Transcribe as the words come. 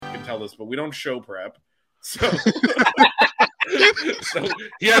tell us, but we don't show prep. So, so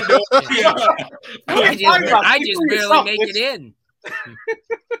he had no idea. I just barely make it in.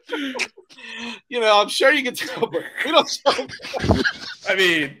 I'm sure you can tell, but we don't show. I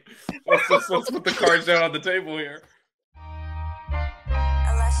mean, let's put the cards down on the table here.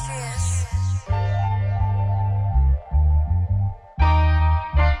 Illustrious.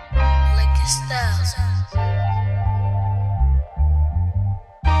 Styles.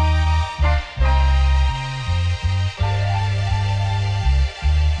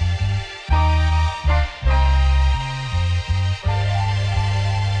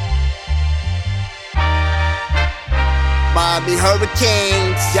 Miami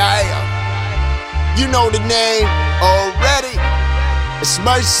Hurricanes, yeah. You know the name already. It's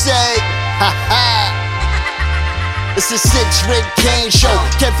Mercy, ha ha. It's a 6-ring Kane show.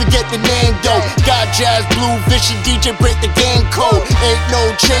 Can't forget the name though. Got Jazz, Blue, Vision, DJ break the game code. Ain't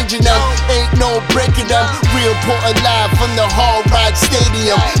no changing them, ain't no breaking them. Real Portland live from the Hard Rock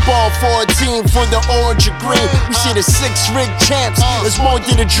Stadium. Ball 14 for the orange and green. We see the 6-ring champs. It's more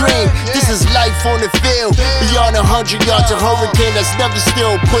than a dream. This is life on the field. Beyond 100 yards, a hurricane that's never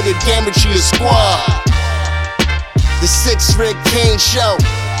still put a damage to your squad. The 6-ring Kane show.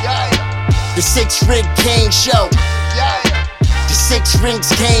 The 6-ring Kane show. The 6 Rings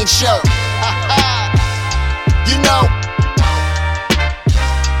Kane show. You know.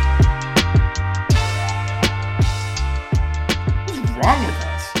 What's wrong with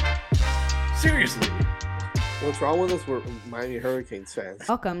us? Seriously. What's wrong with us? We're Miami Hurricanes fans.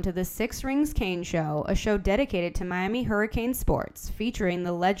 Welcome to the 6 Rings Kane Show, a show dedicated to Miami Hurricane sports, featuring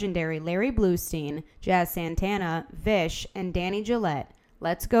the legendary Larry Bluestein, Jazz Santana, Vish, and Danny Gillette.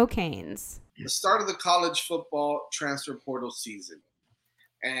 Let's go Canes. The start of the college football transfer portal season,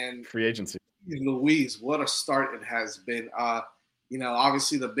 and Free agency. Louise, what a start it has been.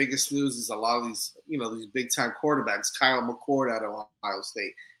 Obviously the biggest news is a lot of these, these big time quarterbacks. Kyle McCord out of Ohio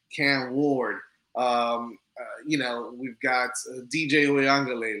State, Cam Ward. We've got DJ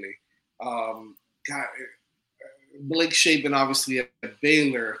Uiagalelei. Got Blake Shapen, obviously at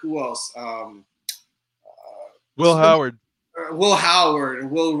Baylor. Who else? Will Howard. Will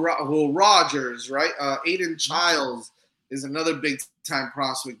Howard, Will Rogers, right? Aiden Childs is another big-time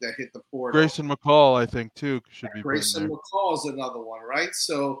prospect that hit the portal. Grayson McCall, I think, too, should be Grayson McCall is another one, right?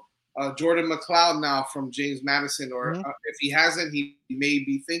 So Jordan McLeod now from James Madison, or if he hasn't, he may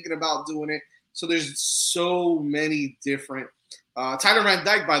be thinking about doing it. So there's so many different. Tyler Van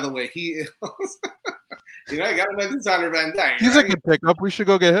Dyke, by the way, he I got to mention Tyler Van Dyke. He's a good pickup. We should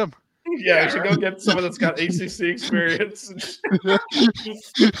go get him. Yeah, I should go get someone that's got ACC experience.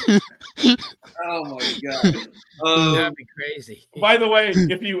 Oh my god, that'd be crazy. By the way,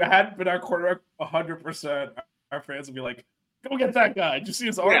 if you hadn't been our quarterback 100%, our fans would be like, "Go get that guy." Did you see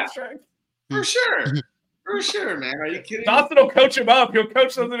his arm strength? For sure, man. Are you kidding? Dawson will coach him up. He'll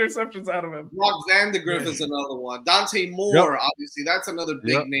coach those interceptions out of him. Rob Vandegrift is another one. Dante Moore, obviously, that's another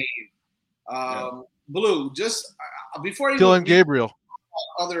big name. Blue, just before you Dylan Gabriel.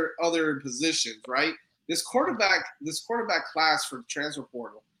 Other positions, right? This quarterback class for the transfer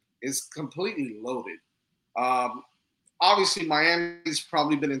portal is completely loaded. Obviously, Miami's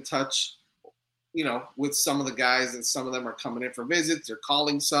probably been in touch, with some of the guys, and some of them are coming in for visits. They're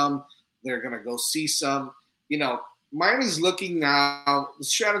calling some. They're gonna go see some. Miami's looking now. The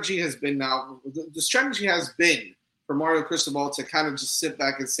strategy has been for Mario Cristobal to kind of just sit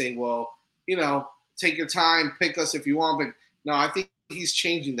back and say, well, take your time, pick us if you want. But no, I think he's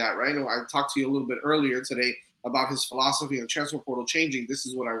changing that, right? I talked to you a little bit earlier today about his philosophy on the transfer portal changing. This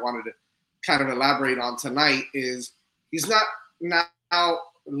is what I wanted to kind of elaborate on tonight is he's not now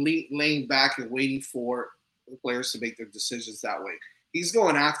laying back and waiting for the players to make their decisions that way. He's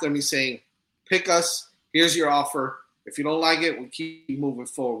going after them. He's saying, pick us. Here's your offer. If you don't like it, we keep moving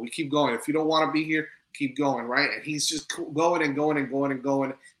forward. We keep going. If you don't want to be here, keep going, right? And he's just going and going and going and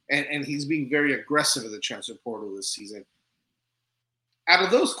going. And he's being very aggressive in the transfer portal this season. Out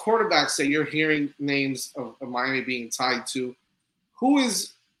of those quarterbacks that you're hearing names of Miami being tied to, who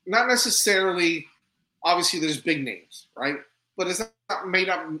is not necessarily, obviously there's big names, right? But may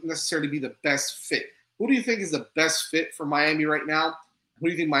not necessarily be the best fit. Who do you think is the best fit for Miami right now? Who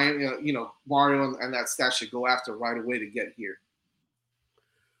do you think Miami, Mario and that staff should go after right away to get here?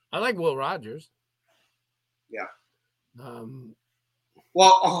 I like Will Rogers. Yeah. Well,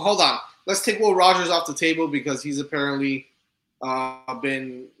 hold on. Let's take Will Rogers off the table because he's apparently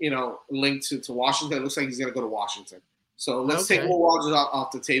been, linked to Washington. It looks like he's going to go to Washington. So let's take Will Rogers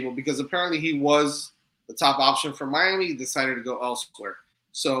off the table because apparently he was the top option for Miami. He decided to go elsewhere.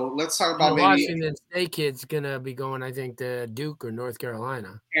 So let's talk The about maybe Washington State kid's gonna be going, I think, to Duke or North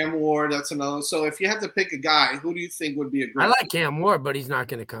Carolina. Cam Ward. That's another. So if you had to pick a guy, who do you think would be a great? I like Cam Ward, but he's not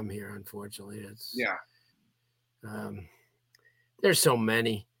going to come here, unfortunately. Yeah. There's so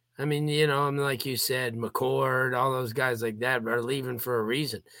many. I mean, like you said, McCord, all those guys like that are leaving for a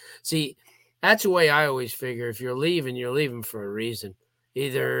reason. See, that's the way I always figure. If you're leaving for a reason.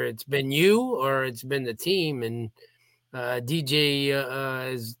 Either it's been you or it's been the team. And DJ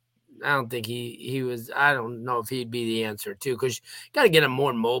is, I don't think he was, I don't know if he'd be the answer too, because you got to get a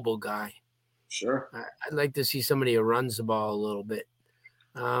more mobile guy. Sure. I'd like to see somebody who runs the ball a little bit.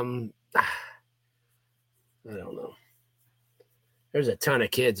 I don't know. There's a ton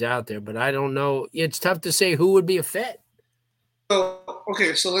of kids out there, but I don't know. It's tough to say who would be a fit. So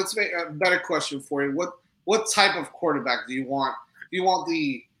okay, so let's make a better question for you. What type of quarterback do you want? Do you want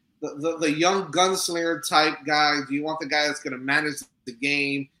the young gunslinger type guy? Do you want the guy that's going to manage the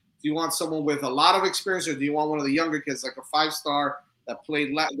game? Do you want someone with a lot of experience, or do you want one of the younger kids, like a 5-star that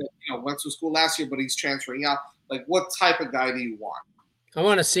played, went to school last year, but he's transferring out? Like, what type of guy do you want? I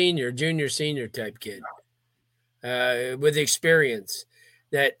want a junior senior type kid with experience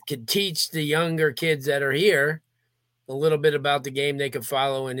that could teach the younger kids that are here a little bit about the game they could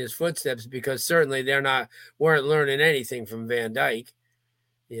follow in his footsteps, because certainly weren't learning anything from Van Dyke.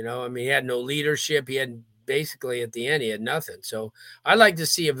 He had no leadership. He had basically at the end, he had nothing. So I'd like to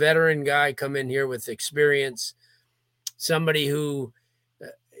see a veteran guy come in here with experience, somebody who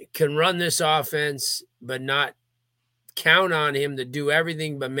can run this offense, but not count on him to do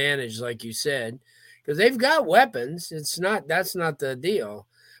everything but manage, like you said, because they've got weapons. That's not the deal.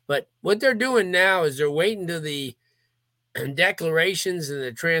 But what they're doing now is they're waiting till the declarations and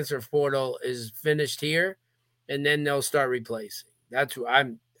the transfer portal is finished here, and then they'll start replacing. That's what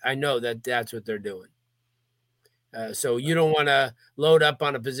I know that's what they're doing. So you don't want to load up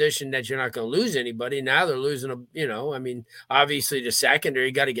on a position that you're not going to lose anybody. Now they're losing obviously the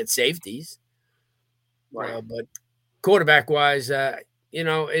secondary, got to get safeties. Right. But quarterback wise,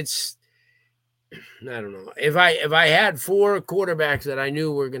 it's, I don't know. If I had 4 quarterbacks that I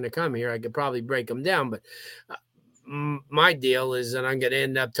knew were going to come here, I could probably break them down. But my deal is that I'm going to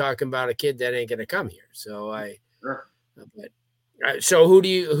end up talking about a kid that ain't going to come here. So so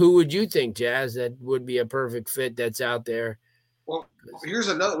who would you think, Jazz, that would be a perfect fit that's out there? Well, here's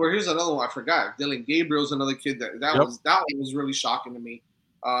another one I forgot. Dylan Gabriel's another kid that one was really shocking to me,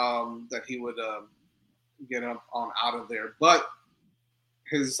 that he would get up on out of there. But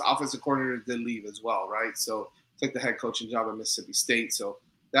his offensive coordinator did leave as well, right? So took the head coaching job at Mississippi State. So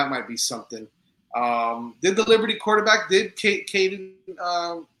that might be something. Did the Liberty quarterback, Caden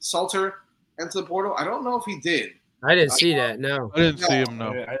Salter enter the portal? I don't know if he did. I didn't see that. No, I didn't see him. No,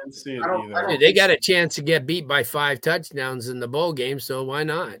 I didn't see it either. They got a chance to get beat by 5 touchdowns in the bowl game, so why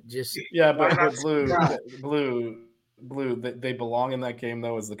not? But Blue, they belong in that game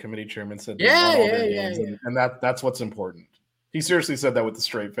though, as the committee chairman said. Yeah. And that's what's important. He seriously said that with a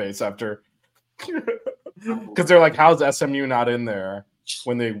straight face after, because they're like, "How's SMU not in there?"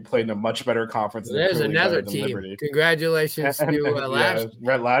 When they played in a much better conference. There's another team. Liberty. Congratulations to Lashley.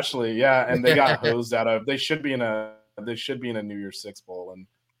 Rhett Lashley, and they got hosed out of. They should be in a New Year's Six bowl,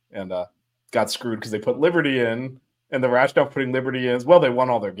 and got screwed because they put Liberty in, and the rationale for putting Liberty in is, well, they won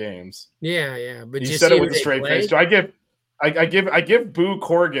all their games. Yeah, but you said it with a straight face. So I give Boo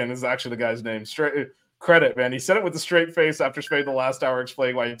Corrigan is actually the guy's name. Straight credit, man. He said it with a straight face after spending the last hour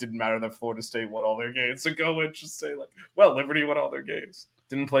explaining why it didn't matter that Florida State won all their games. So go and just say, like, well, Liberty won all their games.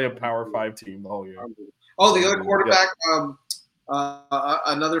 Didn't play a Power 5 team the whole year. Oh, the other quarterback,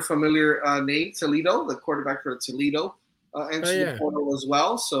 another familiar name, Toledo, the quarterback for Toledo, entered the portal as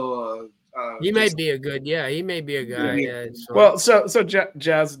well. So he may be a good, he may be a guy. Yeah, well, so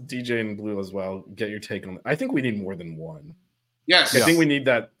Jazz, DJ, and Blue as well. Get your take on it. I think we need more than one. Yes, I think we need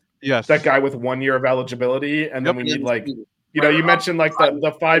that. Yes, that guy with 1 year of eligibility, and then we need you mentioned like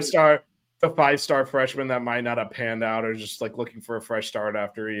the 5-star freshman that might not have panned out, or just like looking for a fresh start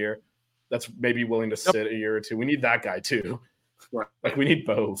after a year. That's maybe willing to sit a year or two. We need that guy too. Right. Like we need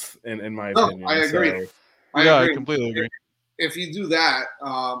both, in my opinion. I agree. I completely agree. If you do that,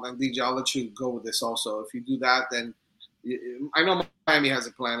 and DJ, I'll let you go with this also. If you do that, then I know Miami has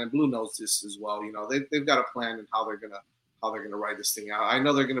a plan, and Blue knows this as well. They've got a plan and how they're gonna write this thing out. I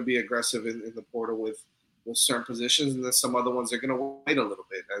know they're gonna be aggressive in the portal with certain positions, and then some other ones are gonna wait a little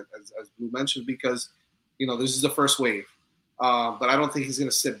bit, as Blue mentioned, because this is the first wave. But I don't think he's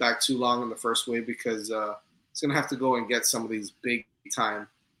gonna sit back too long in the first wave, because he's gonna have to go and get some of these big time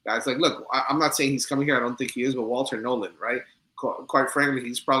guys. Like, look, I'm not saying he's coming here. I don't think he is, but Walter Nolan, right? Quite frankly,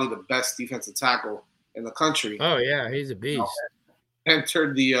 he's probably the best defensive tackle in the country. Oh yeah, he's a beast.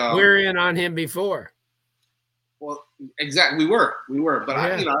 entered the. We're in on him before. Well, exactly. We were, but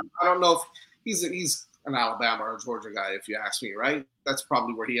Yeah. I don't know if he's an Alabama or a Georgia guy. If you ask me, right? That's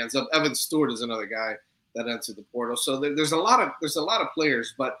probably where he ends up. Evan Stewart is another guy that entered the portal. So there's a lot of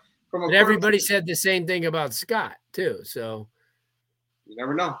players, but from But everybody said the same thing about Scott too. So you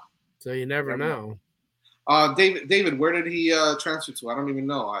never know. you never know. David, where did he transfer to? I don't even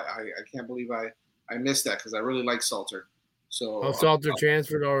know. I can't believe I missed that because I really like Salter. So Salter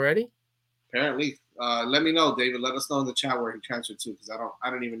transferred already? Apparently. Let me know, David. Let us know in the chat where he transferred to because I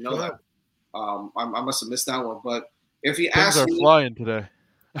don't even know that. I must have missed that one. But if you Things ask are me, flying today.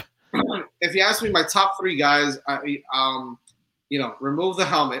 if you ask me my top 3 guys, remove the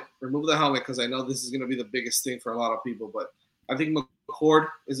helmet because I know this is going to be the biggest thing for a lot of people. But I think McCord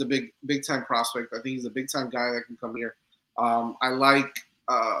is a big time prospect. I think he's a big time guy that can come here. I like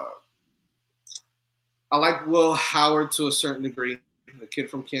Will Howard to a certain degree, the kid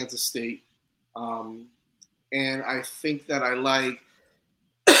from Kansas State. And I think that I like,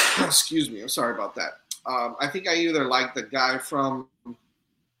 excuse me, I'm sorry about that. I think I either like the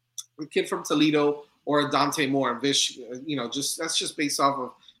kid from Toledo or Dante Moore. Vish, that's just based off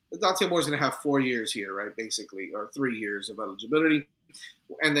of Dante Moore's going to have 4 years here, right? Basically, or 3 years of eligibility.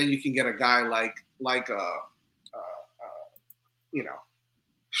 And then you can get a guy like a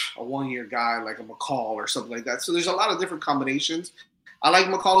 1 year guy like a McCall or something like that. So there's a lot of different combinations. I like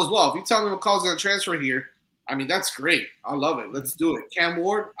McCall as well. If you tell me McCall's going to transfer here, I mean, that's great. I love it. Let's do it. Cam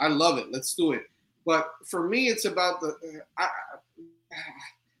Ward, I love it. Let's do it. But for me, it's about there's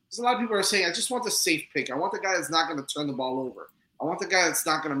a lot of people are saying, I just want the safe pick. I want the guy that's not going to turn the ball over. I want the guy that's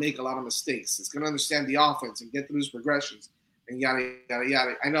not going to make a lot of mistakes. It's going to understand the offense and get through his progressions and yada, yada,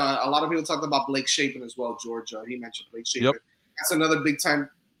 yada. I know a lot of people talked about Blake Shapen as well, George. He mentioned Blake Shapen. Yep. That's another big time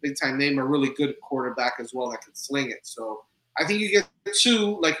name, a really good quarterback as well that can sling it. So I think you get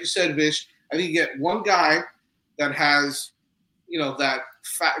 2, like you said, Vish. I think you get one guy that has, that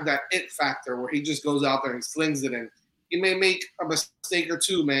it factor where he just goes out there and slings it in. He may make a mistake or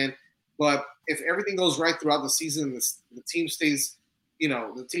 2, man, but if everything goes right throughout the season, the team stays,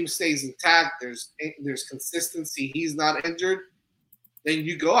 intact. There's consistency. He's not injured. Then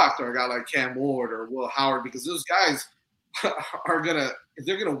you go after a guy like Cam Ward or Will Howard because those guys they're gonna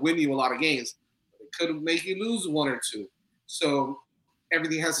win you a lot of games. They could make you lose 1 or 2. So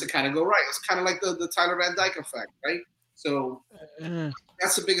everything has to kind of go right. It's kind of like the Tyler Van Dyke effect, right? So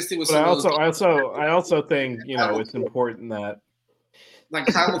that's the biggest thing with. But I also think it's important that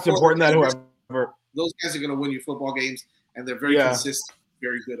whoever those guys are going to win you football games, and they're very consistent,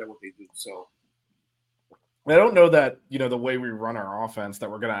 very good at what they do. So I don't know that the way we run our offense that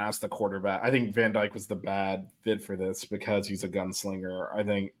we're going to ask the quarterback. I think Van Dyke was the bad fit for this because he's a gunslinger. I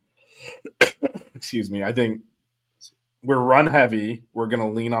think, excuse me. I think we're run heavy. We're going to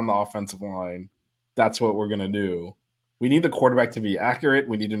lean on the offensive line. That's what we're going to do. We need the quarterback to be accurate.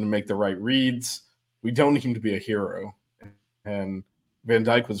 We need him to make the right reads. We don't need him to be a hero. And Van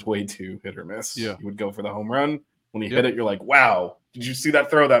Dyke was way too hit or miss. Yeah. He would go for the home run. When he hit it, you're like, wow, did you see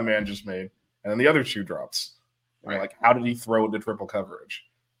that throw that man just made? And then the other shoe drops. Right? Like, how did he throw into triple coverage?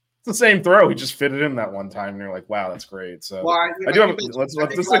 It's the same throw. He just fit it in that one time. And you're like, wow, that's great. So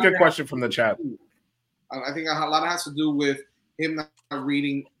this is a good question from the chat. I think a lot has to do with him not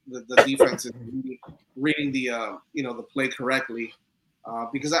reading the defense and reading the play correctly.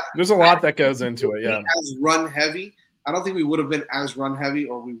 Because there's a lot that goes into it. Yeah, as run heavy. I don't think we would have been as run heavy,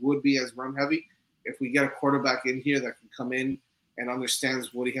 or we would be as run heavy if we get a quarterback in here that can come in and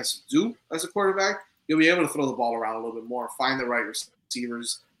understands what he has to do as a quarterback. You'll be able to throw the ball around a little bit more, find the right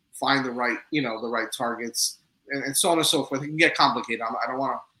receivers, find the right targets, and so on and so forth. It can get complicated. I don't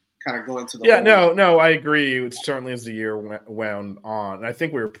want to kind of go into the no, I agree. It certainly as the year wound on. And I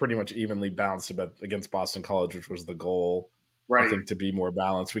think we were pretty much evenly balanced against Boston College, which was the goal. Right. I think to be more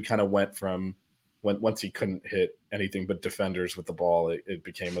balanced. We kind of went from once he couldn't hit anything but defenders with the ball, it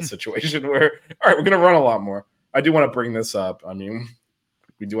became a situation where, all right, we're going to run a lot more. I do want to bring this up. I mean,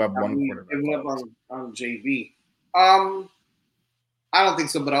 we do have one quarterback. On JV. I don't think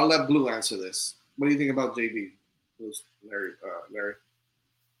so, but I'll let Blue answer this. What do you think about JV? Larry.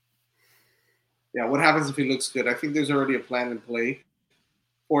 Yeah, what happens if he looks good? I think there's already a plan in play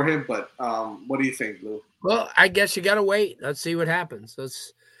for him, but what do you think, Blue? Well, I guess you got to wait. Let's see what happens.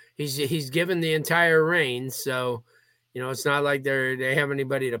 He's given the entire reins, so it's not like they have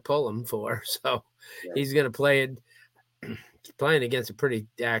anybody to pull him for. So he's going to play it. He's playing against a pretty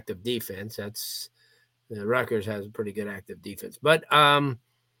active defense. Rutgers has a pretty good active defense, but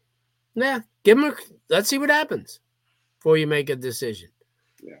give him. Let's see what happens before you make a decision.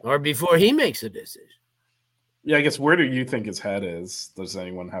 Yeah. Or before he makes a decision. Yeah, I guess where do you think his head is? Does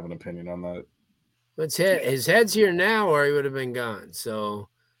anyone have an opinion on that? His head's here now, or he would have been gone. So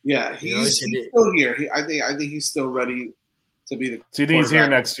Yeah, he's still here. I think he's still ready to be the. So you think he's here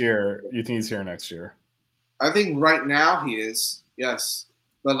next year? You think he's here next year? I think right now he is. Yes,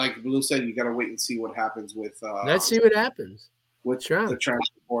 but like Blue said, you got to wait and see what happens with. Let's see what happens with the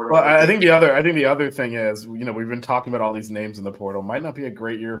transfer portal. Well, I think the other thing is, we've been talking about all these names in the portal. Might not be a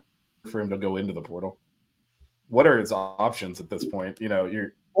great year for him to go into the portal. What are his options at this point? Well,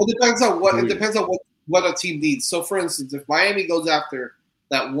 it depends on what a team needs. So, for instance, if Miami goes after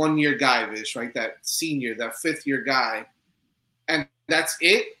that 1 year guy, right, that senior, that 5th year guy, and that's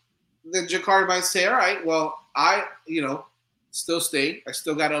it, then Jakari might say, all right, well, I still stay. I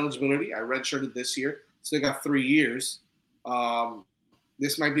still got eligibility. I redshirted this year. Still got 3 years.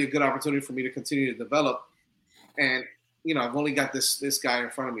 This might be a good opportunity for me to continue to develop. And, I've only got this guy in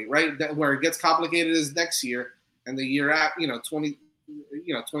front of me, right? Where it gets complicated is next year. And the year after,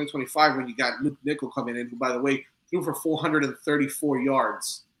 2025, when you got Luke Nickel coming in, who, by the way, threw for 434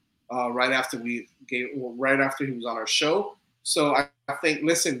 yards right after he was on our show. So I think,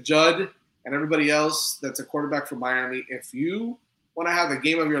 listen, Judd and everybody else that's a quarterback for Miami, if you want to have the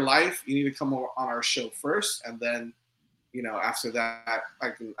game of your life, you need to come on our show first, and then, after that, I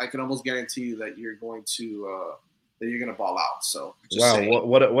can almost guarantee you that you're going to ball out. So wow, saying.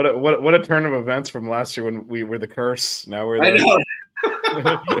 What a turn of events from last year when we were the curse. Now we're I know.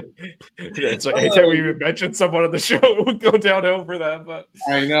 It's like anytime we even mentioned someone on the show, it would go downhill for that. But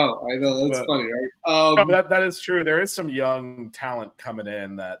I know, that's funny, right? That is true. There is some young talent coming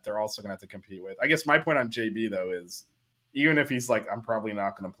in that they're also going to have to compete with. I guess my point on JB though is, even if he's like, I'm probably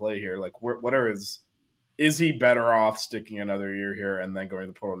not going to play here. Like, is he better off sticking another year here and then going to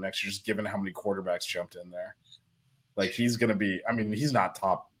the portal next year? Just given how many quarterbacks jumped in there, like he's going to be. I mean, he's not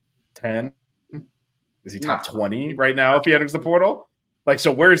top 10. Is he top 20 right now if he enters the portal? Like,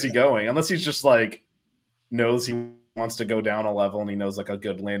 so where is he going? Unless he's just like knows he wants to go down a level and he knows like a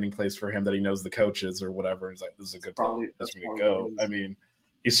good landing place for him that he knows the coaches or whatever. He's like, this is a good place for me to go. I mean,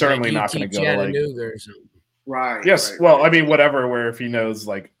 he's certainly not going to go to like or something. Right. Yes. Right, well, right. I mean, whatever, where if he knows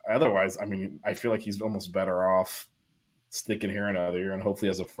like otherwise, I mean, I feel like he's almost better off sticking here another year and hopefully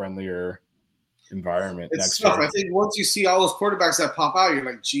has a friendlier environment next tough. year. I think once you see all those quarterbacks that pop out, you're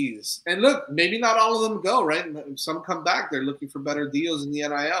like, geez. And look, maybe not all of them go, right? Some come back. They're looking for better deals in the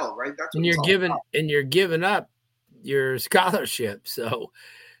NIL, right? That's what you're giving up your scholarship. So,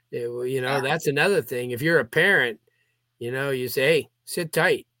 that's another thing. If you're a parent, you say, hey, sit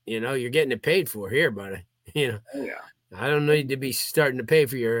tight. You're getting it paid for here, buddy. I don't need to be starting to pay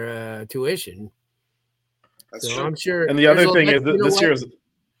for your tuition. That's true. I'm sure. And the other thing is this year's.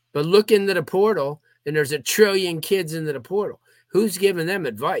 But look into the portal, and there's 1 trillion kids into the portal. Who's giving them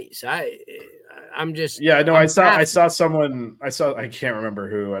advice? I'm just. Yeah, no, I saw someone. I can't remember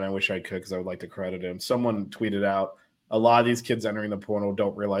who, and I wish I could because I would like to credit him. Someone tweeted out, a lot of these kids entering the portal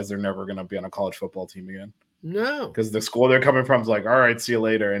don't realize they're never going to be on a college football team again. No, because the school they're coming from is like, all right, see you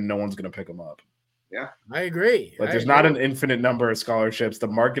later, and no one's going to pick them up. Yeah, I agree. Like, there's not an infinite number of scholarships. The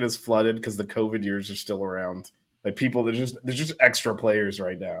market is flooded because the COVID years are still around. Like, people, there's just extra players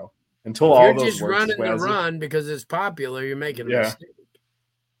right now. Until all those just running the run because it's popular, you're making a mistake.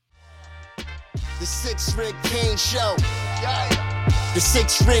 The 6 Rig Kane Show. Yeah. The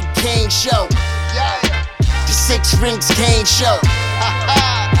 6 Rig Kane Show. Yeah. The 6 Rings Kane Show.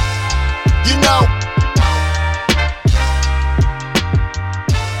 You know,